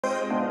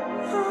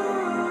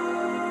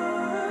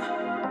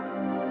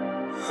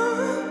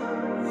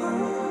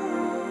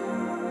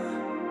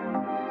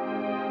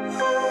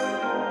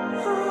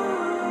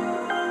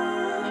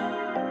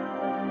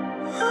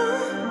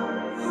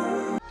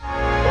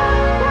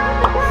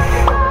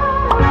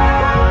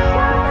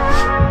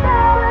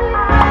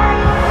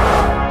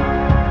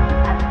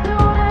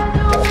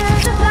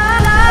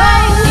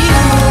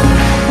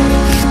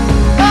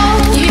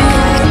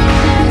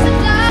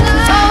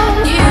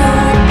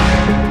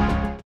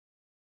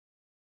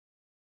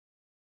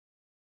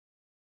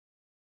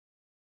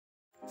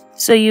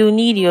So you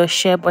need your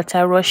shea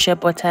butter, raw shea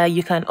butter.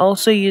 You can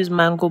also use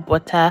mango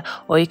butter,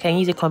 or you can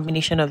use a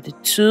combination of the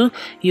two.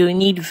 You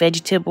need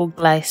vegetable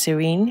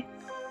glycerin.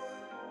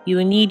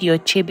 You need your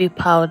chebe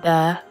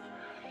powder,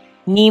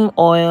 neem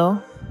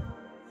oil,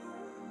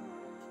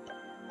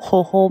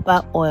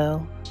 jojoba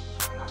oil,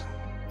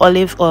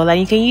 olive oil, and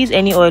you can use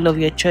any oil of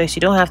your choice. You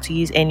don't have to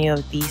use any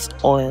of these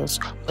oils,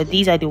 but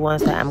these are the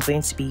ones that I'm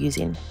going to be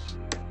using.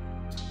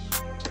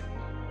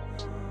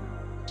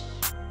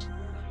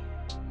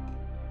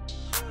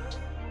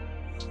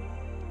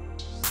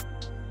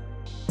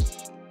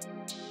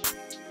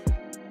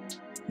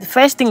 The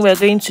first thing we're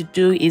going to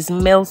do is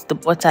melt the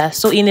butter.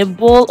 So in a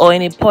bowl or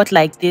in a pot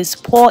like this,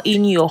 pour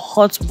in your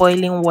hot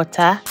boiling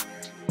water.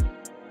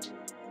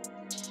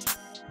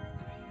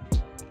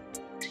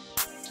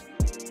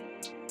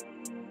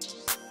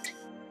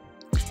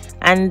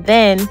 And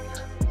then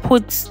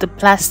put the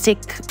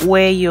plastic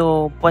where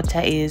your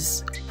butter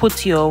is.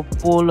 Put your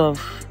bowl of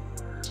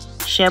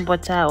shea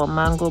butter or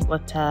mango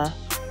butter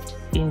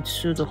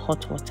into the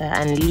hot water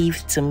and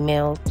leave to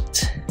melt.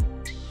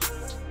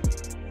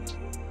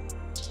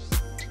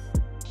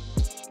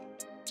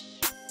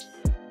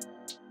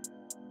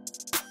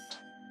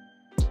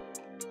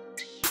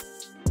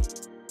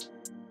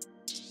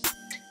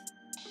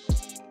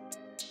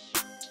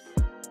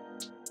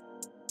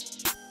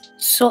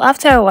 So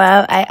after a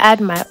while, I add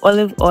my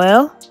olive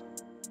oil.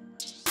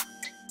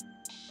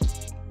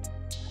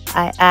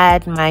 I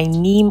add my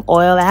neem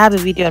oil. I have a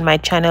video on my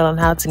channel on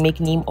how to make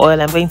neem oil.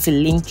 I'm going to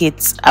link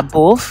it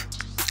above.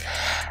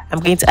 I'm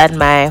going to add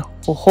my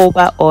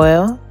jojoba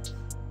oil.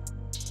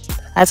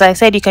 As I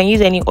said, you can use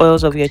any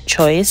oils of your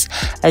choice.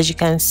 As you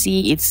can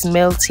see, it's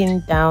melting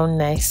down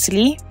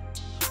nicely.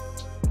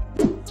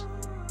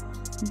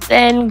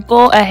 Then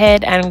go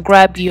ahead and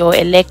grab your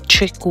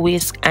electric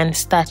whisk and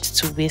start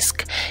to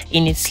whisk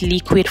in its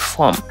liquid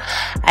form.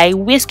 I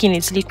whisk in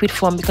its liquid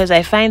form because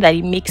I find that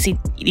it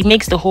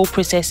makes the whole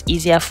process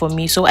easier for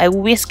me. So I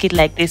whisk it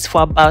like this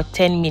for about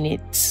 10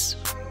 minutes.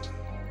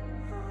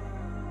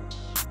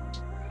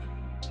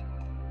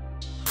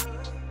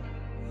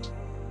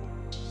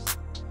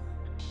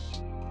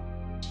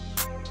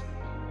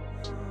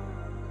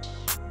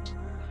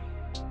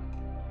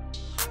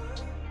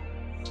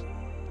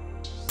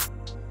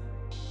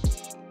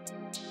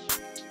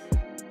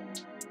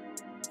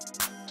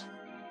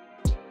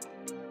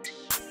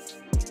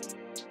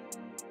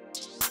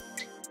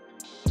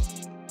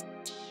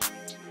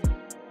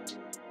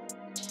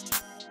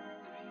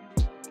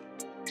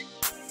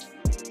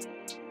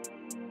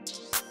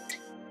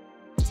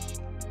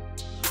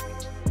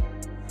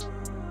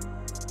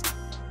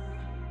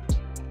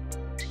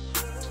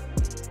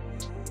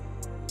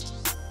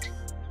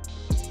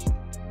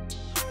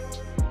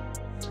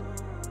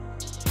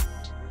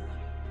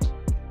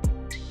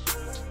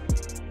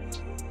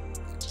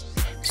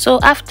 So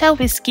after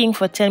whisking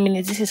for 10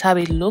 minutes, this is how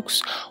it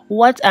looks.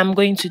 What I'm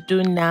going to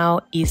do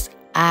now is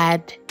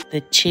add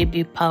the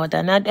chebe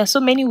powder. Now there are so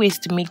many ways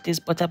to make this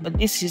butter, but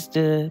this is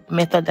the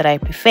method that I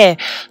prefer.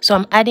 So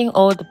I'm adding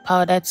all the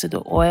powder to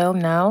the oil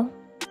now,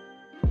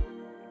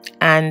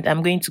 and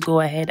I'm going to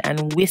go ahead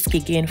and whisk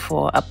again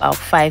for about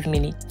 5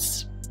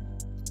 minutes.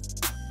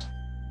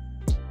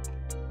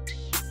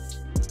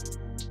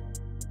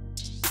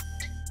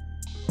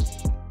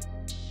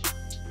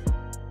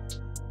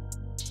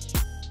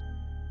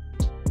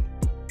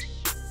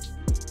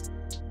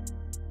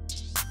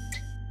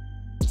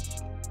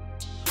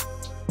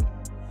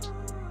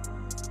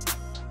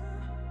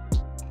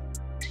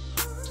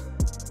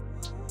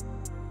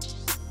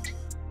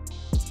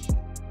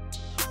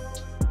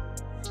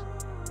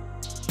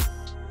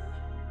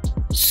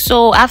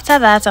 So after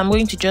that, I'm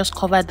going to just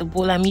cover the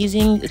bowl. I'm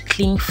using a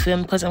cling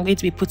film because I'm going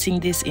to be putting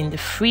this in the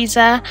freezer.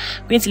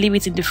 I'm going to leave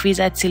it in the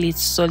freezer till it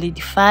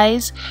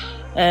solidifies.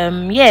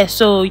 Yeah,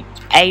 so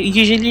I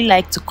usually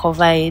like to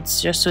cover it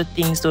just so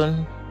things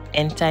don't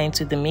enter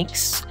into the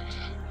mix,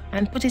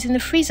 and put it in the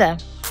freezer.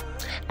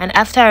 And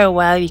after a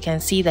while, you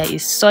can see that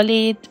it's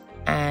solid,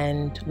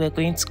 and we're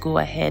going to go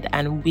ahead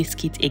and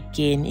whisk it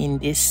again in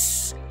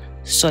this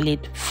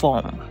solid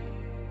form.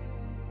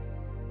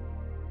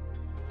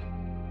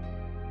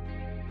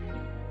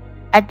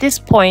 At this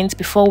point,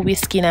 before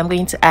whisking, I'm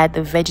going to add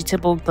the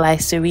vegetable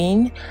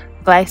glycerin.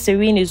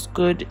 Glycerin is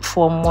good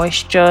for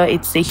moisture.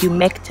 It's a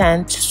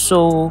humectant,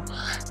 so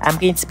I'm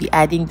going to be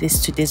adding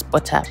this to this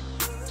butter.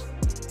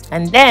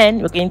 And then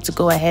we're going to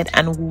go ahead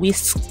and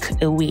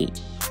whisk away.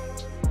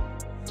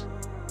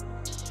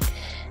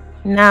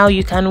 Now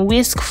you can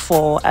whisk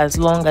for as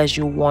long as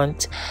you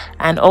want,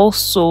 and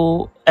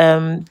also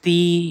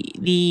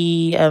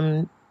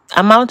the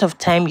amount of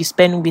time you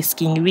spend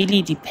whisking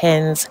really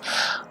depends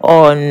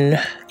on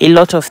a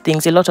lot of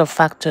things, a lot of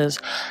factors.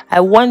 I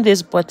want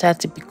this butter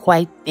to be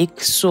quite thick,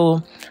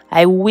 so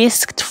I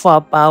whisked for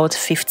about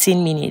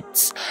 15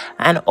 minutes.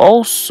 And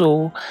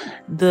also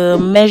the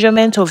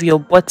measurement of your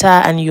butter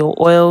and your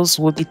oils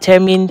will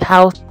determine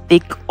how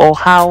thick or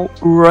how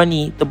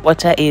runny the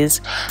butter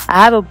is.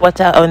 I have a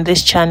butter on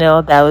this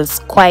channel that was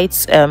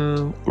quite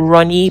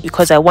runny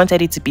because I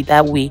wanted it to be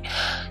that way.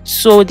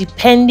 So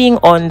depending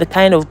on the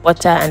kind of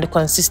butter and the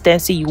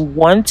consistency you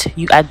want,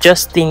 you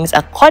adjust things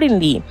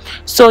accordingly.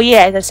 So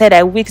yeah, as I said,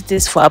 I whisked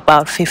this for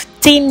about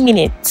 15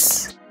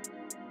 minutes.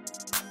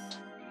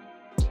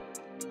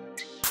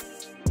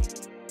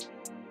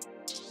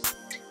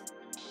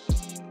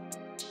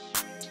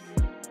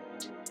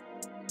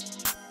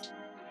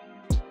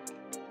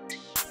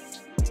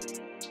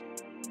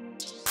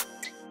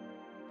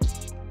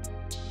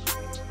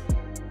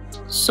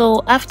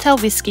 So after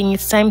whisking,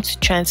 it's time to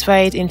transfer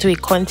it into a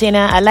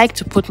container. I like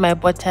to put my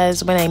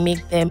butters when I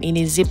make them in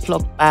a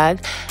Ziploc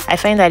bag. I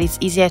find that it's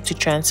easier to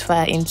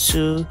transfer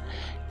into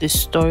the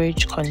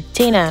storage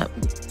container.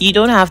 You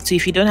don't have to.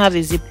 If you don't have a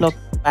Ziploc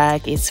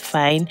bag, it's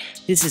fine.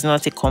 This is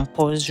not a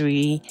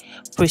compulsory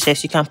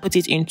process. You can put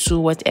it into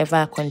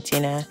whatever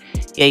container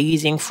you're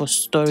using for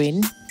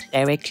storing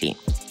directly.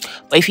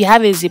 But if you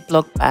have a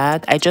Ziploc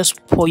bag,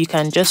 you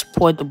can just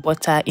pour the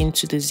butter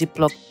into the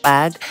Ziploc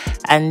bag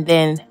and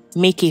then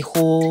make a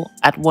hole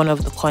at one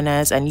of the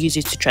corners and use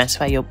it to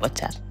transfer your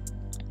butter.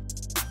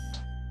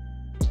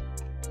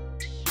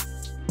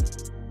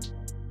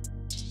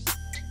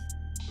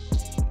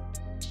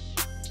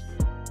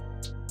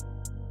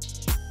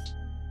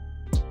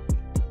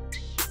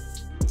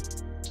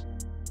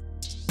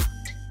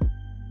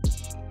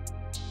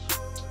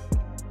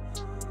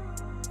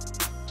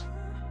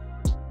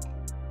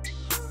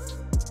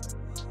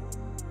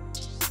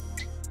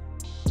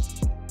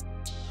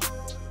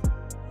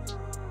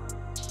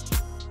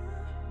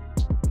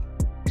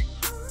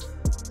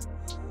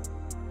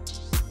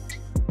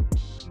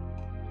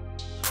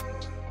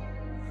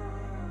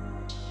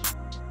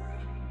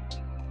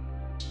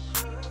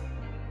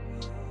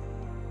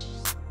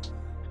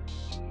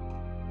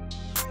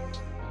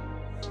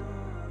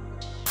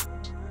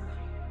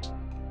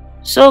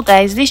 So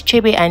guys, this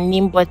chebe and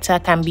neem butter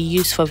can be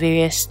used for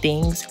various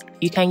things.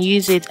 You can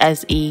use it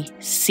as a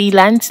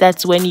sealant.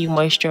 That's when you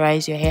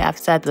moisturize your hair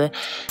after the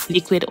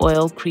liquid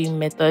oil cream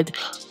method.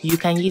 You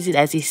can use it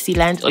as a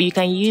sealant, or you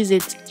can use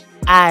it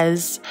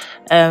as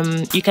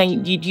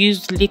you'd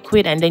use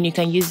liquid and then you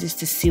can use this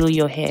to seal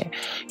your hair.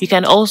 You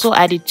can also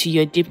add it to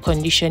your deep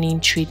conditioning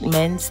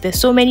treatments. There's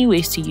so many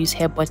ways to use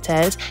hair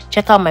butters.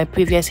 Check out my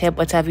previous hair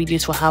butter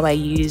videos for how I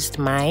used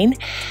mine.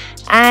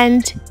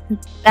 And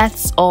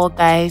that's all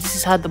guys. This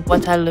is how the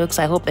butter looks.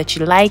 I hope that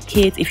you like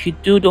it. If you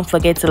do, don't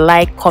forget to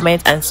like,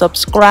 comment and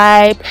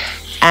subscribe,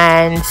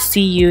 and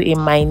see you in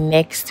my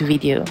next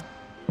video.